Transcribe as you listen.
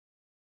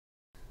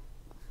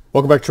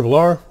Welcome back to Triple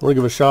R. I want to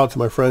give a shout out to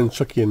my friend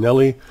Chuckie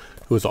Anelli,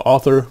 who is an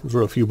author, who's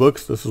wrote a few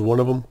books. This is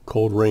one of them,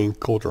 Cold Rain,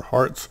 Colder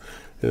Hearts.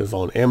 It is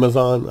on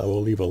Amazon. I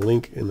will leave a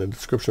link in the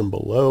description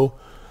below.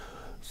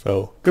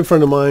 So, good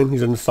friend of mine.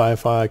 He's into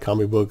sci-fi,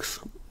 comic books,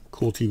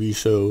 cool TV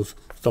shows,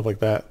 stuff like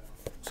that.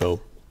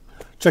 So,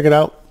 check it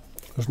out.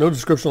 There's no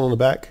description on the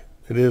back.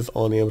 It is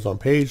on the Amazon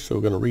page, so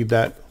we're going to read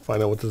that,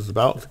 find out what this is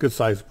about. It's a good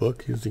sized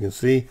book, as you can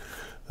see.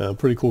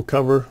 Pretty cool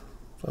cover.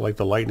 I like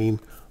the lightning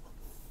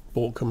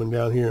bolt coming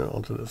down here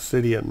onto the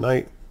city at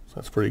night. So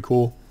that's pretty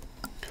cool.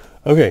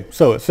 Okay,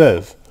 so it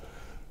says,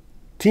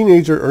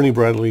 teenager Ernie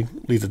Bradley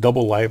leads a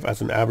double life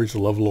as an average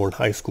love-lorn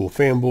high school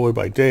fanboy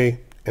by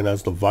day and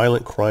as the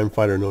violent crime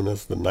fighter known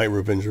as the Night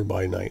Revenger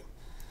by night.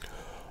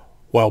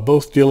 While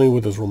both dealing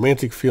with his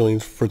romantic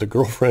feelings for the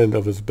girlfriend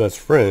of his best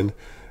friend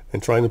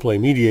and trying to play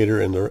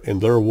mediator in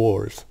their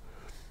wars.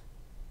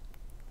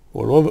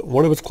 When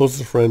one of his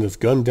closest friends is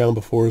gunned down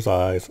before his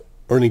eyes,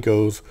 Ernie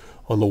goes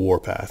on the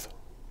warpath.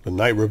 The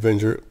Night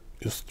Revenger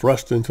is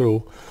thrust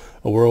into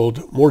a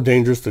world more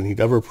dangerous than he'd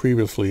ever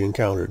previously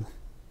encountered,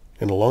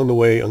 and along the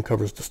way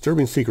uncovers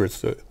disturbing secrets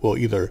that will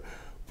either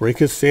break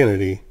his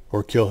sanity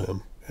or kill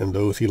him and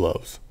those he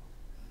loves.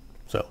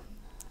 So,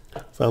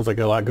 sounds like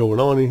a lot going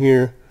on in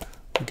here.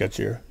 You got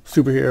your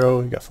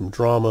superhero, you got some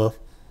drama.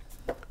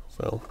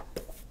 So,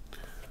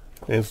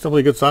 and it's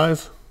definitely a good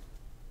size.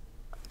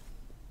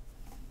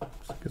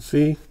 As you can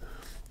see.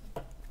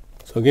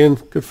 So again,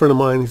 good friend of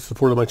mine. He's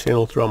supported my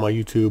channel throughout my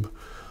YouTube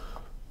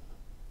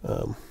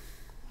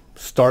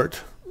start,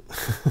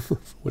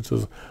 which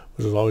is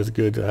always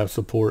good to have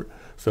support.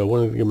 So I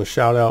wanted to give him a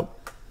shout out.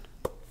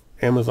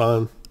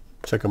 Amazon,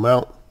 check him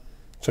out.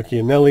 Chuckie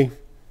Anelli.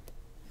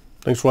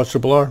 Thanks for watching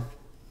Triple R.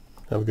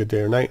 Have a good day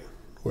or night,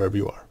 wherever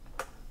you are.